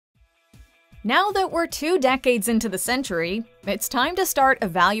Now that we're 2 decades into the century, it's time to start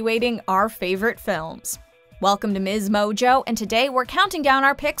evaluating our favorite films. Welcome to MsMojo, and today we're counting down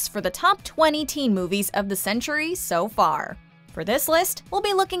our picks for the top 20 teen movies of the century so far. For this list, we'll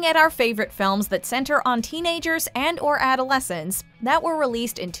be looking at our favorite films that center on teenagers and/or adolescents that were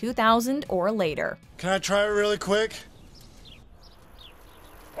released in 2000 or later. Can I try it really quick?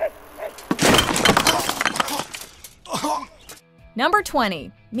 Number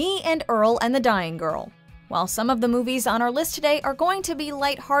 20. Me and Earl and the Dying Girl. While some of the movies on our list today are going to be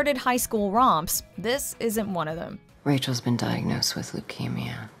lighthearted high school romps, this isn't one of them. Rachel's been diagnosed with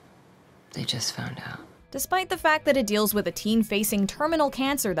leukemia. They just found out. Despite the fact that it deals with a teen facing terminal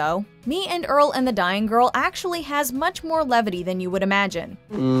cancer though, Me and Earl and the Dying Girl actually has much more levity than you would imagine.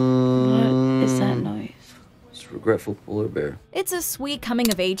 What is that noise? It's a regretful polar bear. It's a sweet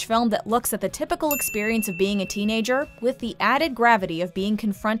coming-of-age film that looks at the typical experience of being a teenager with the added gravity of being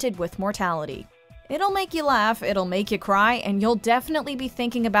confronted with mortality. It'll make you laugh, it'll make you cry, and you'll definitely be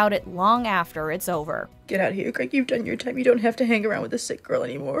thinking about it long after it's over. Get out of here, Greg. You've done your time. You don't have to hang around with a sick girl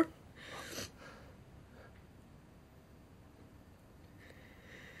anymore.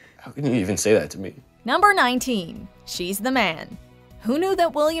 How can you even say that to me? Number 19. She's the Man. Who knew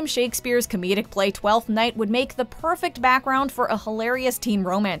that William Shakespeare's comedic play Twelfth Night would make the perfect background for a hilarious teen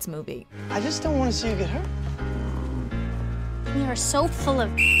romance movie? I just don't want to see you get hurt. You are so full of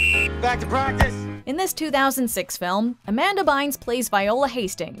Back to practice! In this 2006 film, Amanda Bynes plays Viola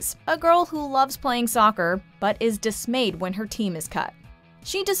Hastings, a girl who loves playing soccer, but is dismayed when her team is cut.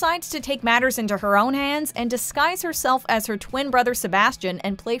 She decides to take matters into her own hands and disguise herself as her twin brother Sebastian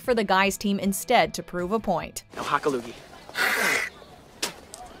and play for the guys' team instead to prove a point. No hakalugi.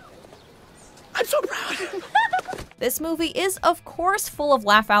 I'm so proud! This movie is, of course, full of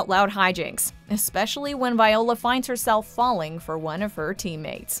laugh-out-loud hijinks, especially when Viola finds herself falling for one of her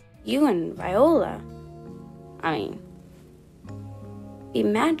teammates. you and Viola. I mean, be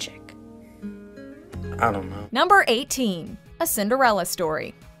magic. I don't know. Number 18. A Cinderella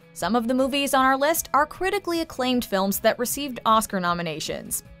Story. Some of the movies on our list are critically acclaimed films that received Oscar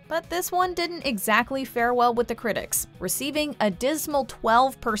nominations. But this one didn't exactly fare well with the critics, receiving a dismal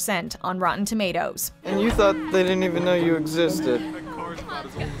 12% on Rotten Tomatoes. And you thought they didn't even know you existed.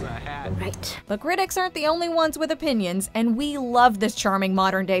 Right. But critics aren't the only ones with opinions, and we love this charming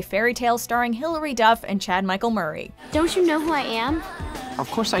modern-day fairy tale starring Hilary Duff and Chad Michael Murray. Don't you know who I am?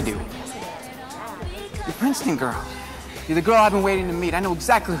 Of course I do. You're Princeton girl. You're the girl I've been waiting to meet. I know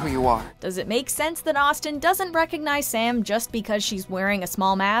exactly who you are. Does it make sense that Austin doesn't recognize Sam just because she's wearing a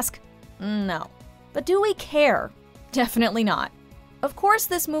small mask? No. But do we care? Definitely not. Of course,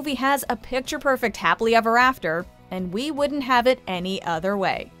 this movie has a picture-perfect happily ever after, and we wouldn't have it any other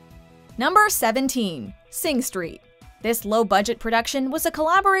way. Number 17. Sing Street. This low-budget production was a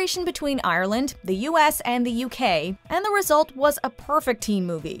collaboration between Ireland, the US, and the UK, and the result was a perfect teen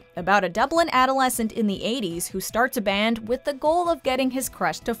movie about a Dublin adolescent in the 80s who starts a band with the goal of getting his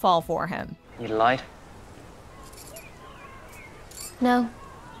crush to fall for him. You lied? No.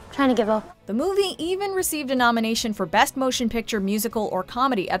 Trying to give up. The movie even received a nomination for Best Motion Picture, Musical, or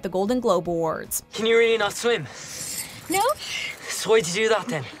Comedy at the Golden Globe Awards. Can you really not swim? No? So why'd you do that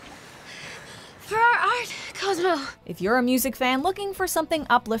then? For our art, Cosmo. If you're a music fan looking for something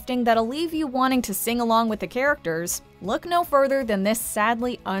uplifting that'll leave you wanting to sing along with the characters, look no further than this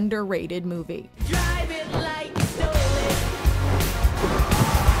sadly underrated movie. Drive it like you stole it.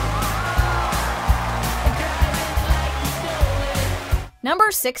 Drive it like you stole it.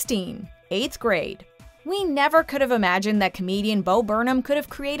 Number 16. 8th Grade. We never could have imagined that comedian Bo Burnham could have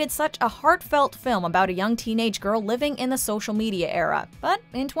created such a heartfelt film about a young teenage girl living in the social media era. But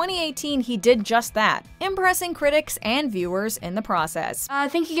in 2018, he did just that, impressing critics and viewers in the process.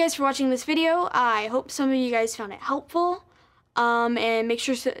 Thank you guys for watching this video. I hope some of you guys found it helpful. And make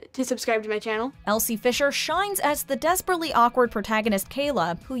sure to subscribe to my channel. Elsie Fisher shines as the desperately awkward protagonist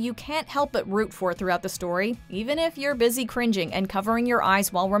Kayla, who you can't help but root for throughout the story, even if you're busy cringing and covering your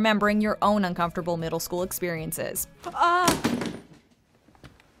eyes while remembering your own uncomfortable middle school experiences.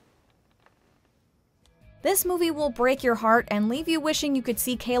 This movie will break your heart and leave you wishing you could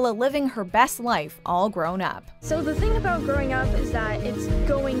see Kayla living her best life all grown up. So the thing about growing up is that it's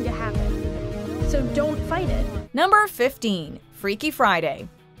going to happen. So don't fight it. Number 15. Freaky Friday.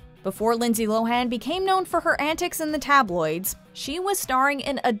 Before Lindsay Lohan became known for her antics in the tabloids, she was starring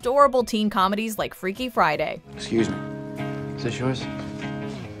in adorable teen comedies like Freaky Friday. Excuse me. Is this yours?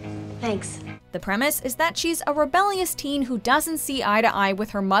 Thanks. The premise is that she's a rebellious teen who doesn't see eye to eye with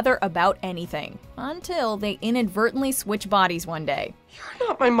her mother about anything, until they inadvertently switch bodies one day. You're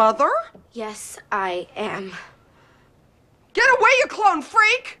not my mother. Yes, I am. Get away, you clone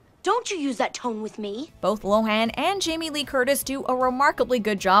freak! Don't you use that tone with me. Both Lohan and Jamie Lee Curtis do a remarkably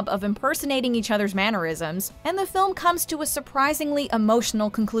good job of impersonating each other's mannerisms, and the film comes to a surprisingly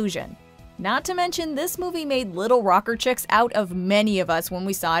emotional conclusion. Not to mention, this movie made little rocker chicks out of many of us when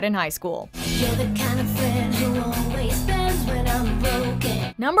we saw it in high school. You're the kind of friend who always stands when I'm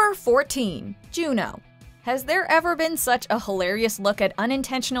broken. Number 14. Juno. Has there ever been such a hilarious look at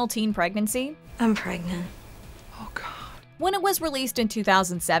unintentional teen pregnancy? I'm pregnant. When it was released in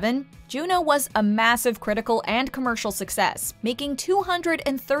 2007, Juno was a massive critical and commercial success, making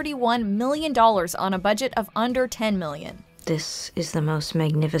 $231 million on a budget of under $10 million. This is the most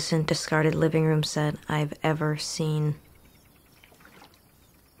magnificent discarded living room set I've ever seen.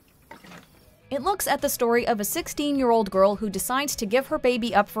 It looks at the story of a 16-year-old girl who decides to give her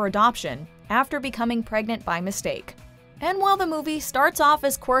baby up for adoption after becoming pregnant by mistake. And while the movie starts off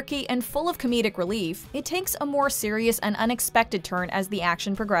as quirky and full of comedic relief, it takes a more serious and unexpected turn as the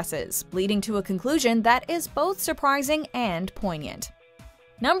action progresses, leading to a conclusion that is both surprising and poignant.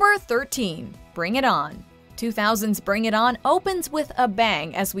 Number 13. Bring It On. 2000's Bring It On opens with a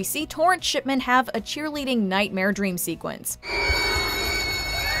bang as we see Torrance Shipman have a cheerleading nightmare dream sequence.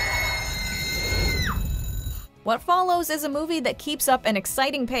 What follows is a movie that keeps up an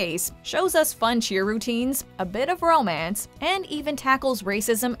exciting pace, shows us fun cheer routines, a bit of romance, and even tackles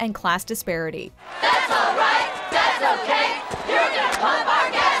racism and class disparity. That's alright, that's okay. You're gonna pump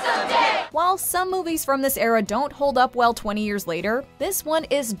our gas someday. While some movies from this era don't hold up well 20 years later, this one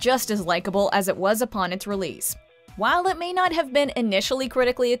is just as likable as it was upon its release. While it may not have been initially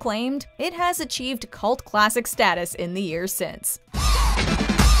critically acclaimed, it has achieved cult classic status in the years since.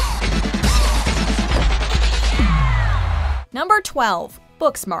 Number 12.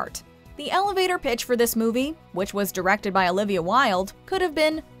 Booksmart. The elevator pitch for this movie, which was directed by Olivia Wilde, could have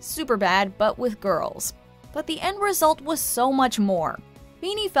been Superbad but with girls. But the end result was so much more.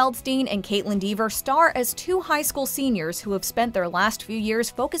 Beanie Feldstein and Caitlin Dever star as two high school seniors who have spent their last few years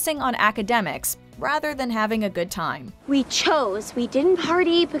focusing on academics rather than having a good time. We didn't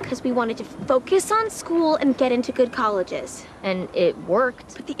party because we wanted to focus on school and get into good colleges. And it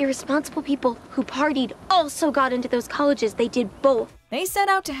worked. But the irresponsible people who partied also got into those colleges. They did both. They set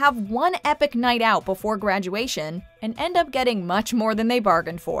out to have one epic night out before graduation and end up getting much more than they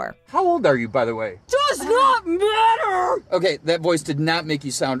bargained for. How old are you, by the way? Does not matter! Okay, that voice did not make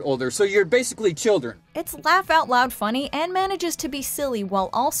you sound older, so you're basically children. It's laugh out loud funny and manages to be silly while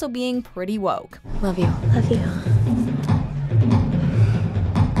also being pretty woke. Love you. Love you.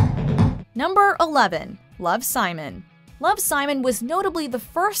 Number 11. Love, Simon. Love, Simon was notably the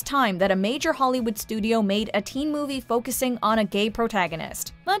first time that a major Hollywood studio made a teen movie focusing on a gay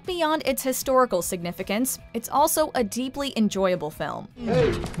protagonist. But beyond its historical significance, it's also a deeply enjoyable film.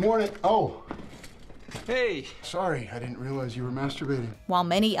 Hey, morning. Oh. Hey. Sorry, I didn't realize you were masturbating. While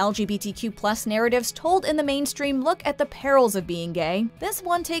many LGBTQ+ narratives told in the mainstream look at the perils of being gay, this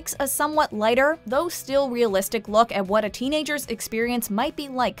one takes a somewhat lighter, though still realistic look at what a teenager's experience might be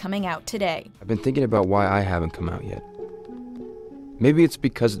like coming out today. I've been thinking about why I haven't come out yet. Maybe it's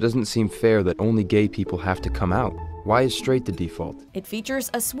because it doesn't seem fair that only gay people have to come out. Why is straight the default? It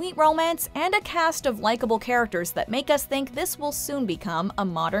features a sweet romance and a cast of likable characters that make us think this will soon become a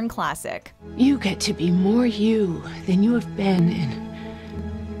modern classic. You get to be more you than you have been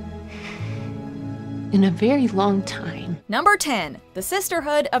in a very long time. Number 10. The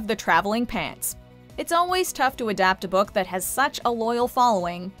Sisterhood of the Traveling Pants. It's always tough to adapt a book that has such a loyal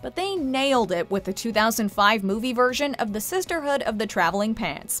following, but they nailed it with the 2005 movie version of The Sisterhood of the Traveling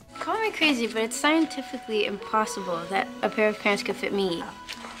Pants. Call me crazy, but it's scientifically impossible that a pair of pants could fit me.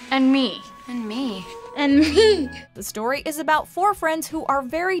 And me. And me. And me. The story is about four friends who are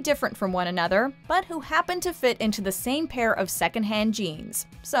very different from one another, but who happen to fit into the same pair of secondhand jeans.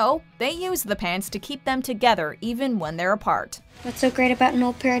 So, they use the pants to keep them together even when they're apart. What's so great about an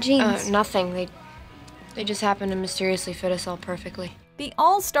old pair of jeans? Nothing. They just happen to mysteriously fit us all perfectly. The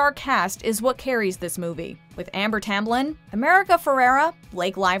all-star cast is what carries this movie, with Amber Tamblyn, America Ferrera,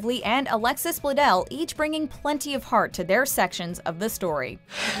 Blake Lively, and Alexis Bledel each bringing plenty of heart to their sections of the story.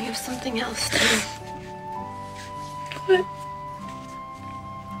 You have something else, too. What?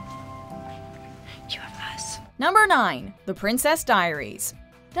 You have us. Number 9. The Princess Diaries.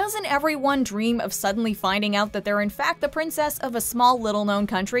 Doesn't everyone dream of suddenly finding out that they're in fact the princess of a small little-known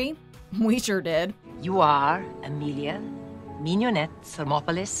country? We sure did. You are Amelia Mignonette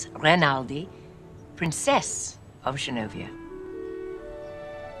Thermopolis Rinaldi, Princess of Genovia.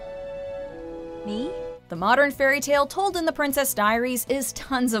 Me? The modern fairy tale told in The Princess Diaries is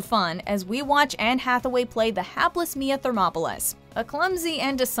tons of fun as we watch Anne Hathaway play the hapless Mia Thermopolis, a clumsy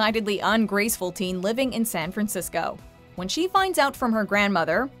and decidedly ungraceful teen living in San Francisco. When she finds out from her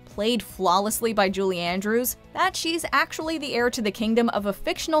grandmother, played flawlessly by Julie Andrews, that she's actually the heir to the kingdom of a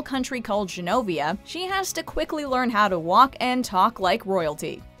fictional country called Genovia, she has to quickly learn how to walk and talk like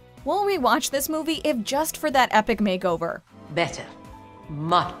royalty. We'll rewatch this movie if just for that epic makeover. Better.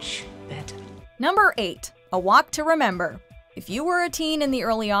 Much better. Number 8. A Walk to Remember. If you were a teen in the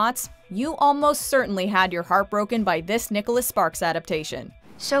early aughts, you almost certainly had your heart broken by this Nicholas Sparks adaptation.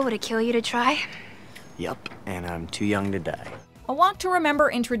 So would it kill you to try? Yup, and I'm too young to die. A Walk to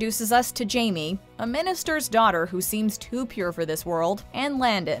Remember introduces us to Jamie, a minister's daughter who seems too pure for this world, and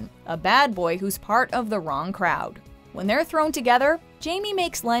Landon, a bad boy who's part of the wrong crowd. When they're thrown together, Jamie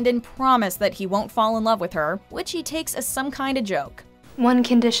makes Landon promise that he won't fall in love with her, which he takes as some kind of joke. One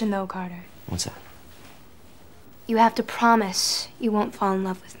condition though, Carter. What's that? You have to promise you won't fall in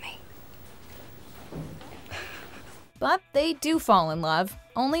love with me. But they do fall in love,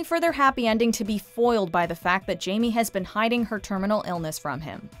 only for their happy ending to be foiled by the fact that Jamie has been hiding her terminal illness from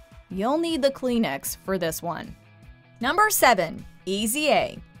him. You'll need the Kleenex for this one. Number 7. Easy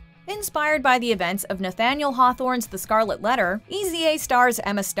A. Inspired by the events of Nathaniel Hawthorne's The Scarlet Letter, Easy A stars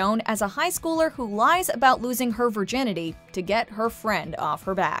Emma Stone as a high schooler who lies about losing her virginity to get her friend off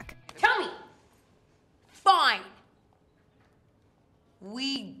her back. Tell me. Fine.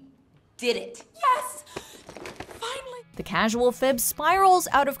 We did it. Yes! Finally! The casual fib spirals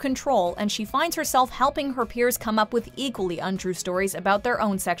out of control, and she finds herself helping her peers come up with equally untrue stories about their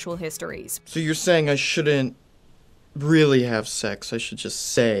own sexual histories. So you're saying I shouldn't really have sex? I should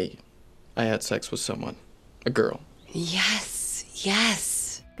just say I had sex with someone. A girl. Yes,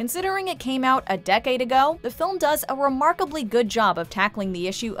 yes. Considering it came out a decade ago, the film does a remarkably good job of tackling the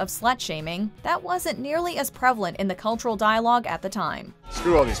issue of slut-shaming that wasn't nearly as prevalent in the cultural dialogue at the time.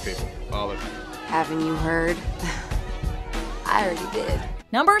 Screw all these people. All of them. Haven't you heard? I already did.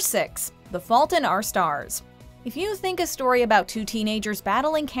 Number 6. The Fault in Our Stars. If you think a story about two teenagers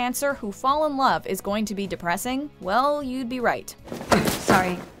battling cancer who fall in love is going to be depressing, well, you'd be right.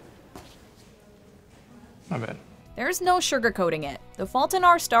 Sorry. My bad. There's no sugarcoating it. The Fault in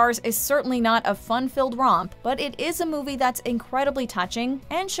Our Stars is certainly not a fun-filled romp, but it is a movie that's incredibly touching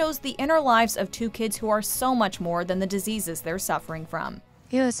and shows the inner lives of two kids who are so much more than the diseases they're suffering from.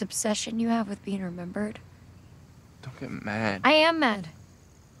 Feel this obsession you have with being remembered? Don't get mad. I am mad.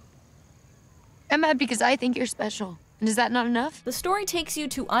 I'm mad because I think you're special. And is that not enough? The story takes you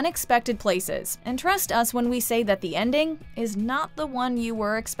to unexpected places, and trust us when we say that the ending is not the one you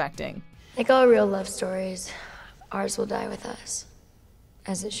were expecting. Like all real love stories, ours will die with us.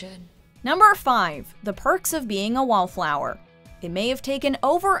 As it should. Number 5. The Perks of Being a Wallflower. It may have taken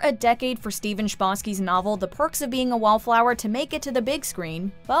over a decade for Stephen Chbosky's novel The Perks of Being a Wallflower to make it to the big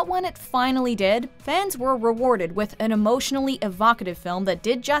screen, but when it finally did, fans were rewarded with an emotionally evocative film that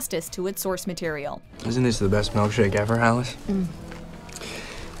did justice to its source material. Isn't this the best milkshake ever, Alice?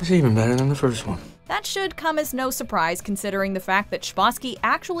 It's even better than the first one. That should come as no surprise considering the fact that Chbosky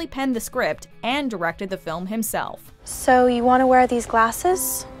actually penned the script and directed the film himself. So you want to wear these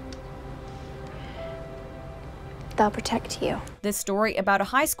glasses? They'll protect you. This story about a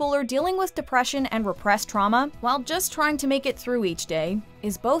high schooler dealing with depression and repressed trauma while just trying to make it through each day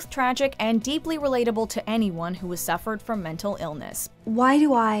is both tragic and deeply relatable to anyone who has suffered from mental illness. Why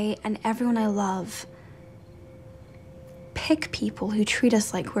do I and everyone I love pick people who treat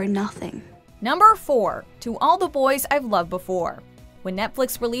us like we're nothing? Number 4. To All the Boys I've Loved Before. When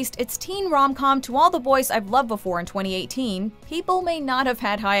Netflix released its teen rom-com To All the Boys I've Loved Before in 2018, people may not have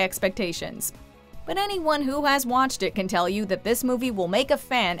had high expectations. But anyone who has watched it can tell you that this movie will make a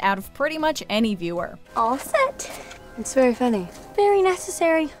fan out of pretty much any viewer. All set. It's very funny. Very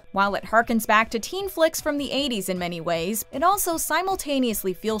necessary. While it harkens back to teen flicks from the 80s in many ways, it also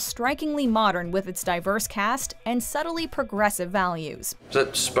simultaneously feels strikingly modern with its diverse cast and subtly progressive values. Is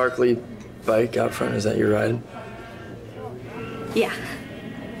that sparkly bike out front, is that your ride? Yeah.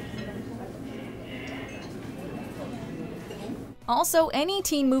 Also, any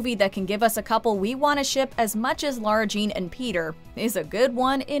teen movie that can give us a couple we want to ship as much as Lara Jean and Peter is a good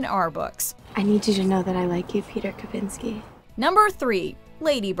one in our books. I need you to know that I like you, Peter Kavinsky. Number 3.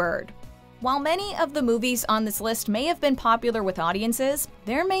 Lady Bird. While many of the movies on this list may have been popular with audiences,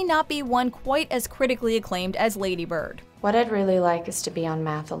 there may not be one quite as critically acclaimed as Lady Bird. What I'd really like is to be on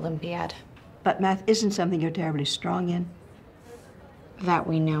Math Olympiad. But math isn't something you're terribly strong in. That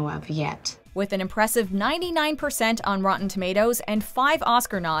we know of yet. With an impressive 99% on Rotten Tomatoes and 5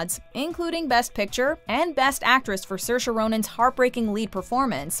 Oscar nods, including Best Picture and Best Actress for Saoirse Ronan's heartbreaking lead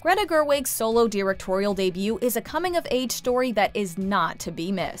performance, Greta Gerwig's solo directorial debut is a coming-of-age story that is not to be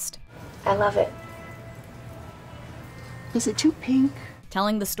missed. I love it. Is it too pink?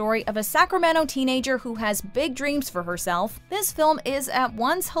 Telling the story of a Sacramento teenager who has big dreams for herself, this film is at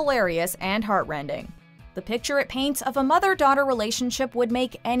once hilarious and heartrending. The picture it paints of a mother-daughter relationship would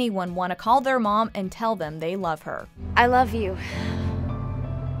make anyone want to call their mom and tell them they love her. I love you.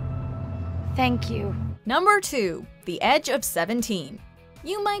 Thank you. Number 2. The Edge of 17.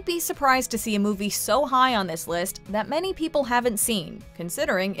 You might be surprised to see a movie so high on this list that many people haven't seen,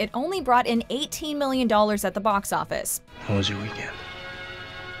 considering it only brought in $18 million at the box office. How was your weekend?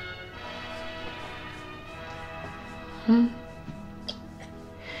 It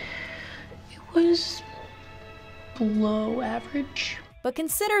was below average. But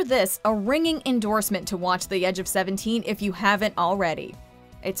consider this a ringing endorsement to watch The Edge of 17 if you haven't already.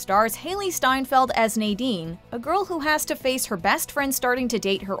 It stars Haley Steinfeld as Nadine, a girl who has to face her best friend starting to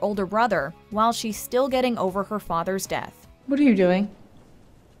date her older brother, while she's still getting over her father's death. What are you doing?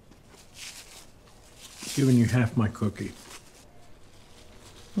 Giving you half my cookie.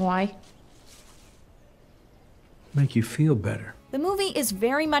 Why? Make you feel better. The movie is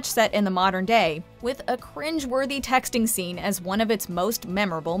very much set in the modern day, with a cringe-worthy texting scene as one of its most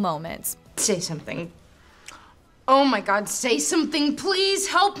memorable moments. Say something. Oh my God, say something, please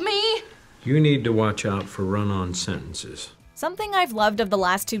help me! You need to watch out for run-on sentences. Something I've loved of the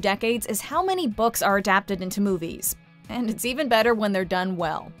last 2 decades is how many books are adapted into movies. And it's even better when they're done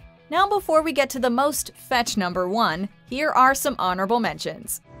well. Now before we get to the most fetch number 1, here are some honorable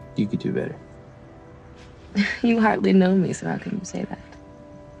mentions. You could do better. You hardly know me, so how can you say that?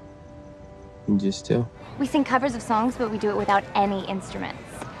 You just do. We sing covers of songs, but we do it without any instruments.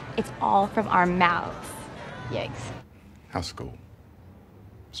 It's all from our mouths. Yikes. How's school?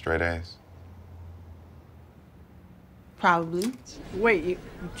 Straight A's? Probably. Wait, you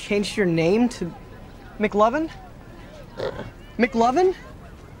changed your name to McLovin? McLovin?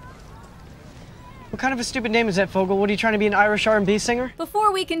 What kind of a stupid name is that, Fogel? What, are you trying to be an Irish R&B singer?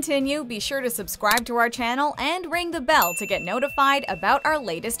 Before we continue, be sure to subscribe to our channel and ring the bell to get notified about our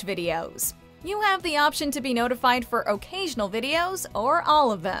latest videos. You have the option to be notified for occasional videos or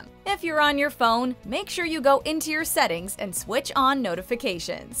all of them. If you're on your phone, make sure you go into your settings and switch on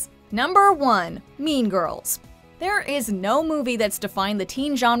notifications. Number 1. Mean Girls. There is no movie that's defined the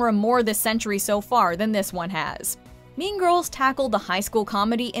teen genre more this century so far than this one has. Mean Girls tackled the high school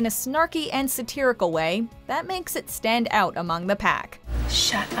comedy in a snarky and satirical way that makes it stand out among the pack.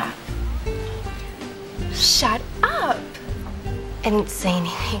 Shut up. Shut up! I didn't say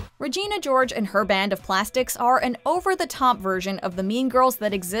anything. Regina George and her band of plastics are an over-the-top version of the Mean Girls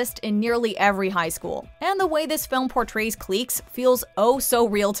that exist in nearly every high school. And the way this film portrays cliques feels oh so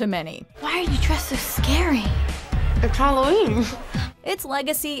real to many. Why are you dressed so scary? It's Halloween. Its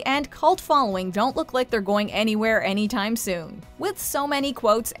legacy and cult following don't look like they're going anywhere anytime soon, with so many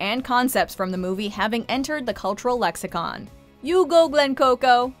quotes and concepts from the movie having entered the cultural lexicon. You go, Glen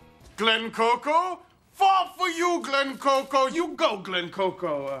Coco! Glen Coco? Fall for you, Glen Coco! You go, Glen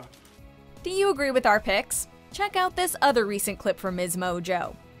Coco! Do you agree with our picks? Check out this other recent clip from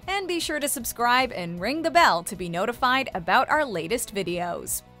MsMojo. And be sure to subscribe and ring the bell to be notified about our latest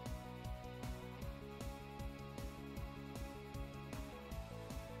videos.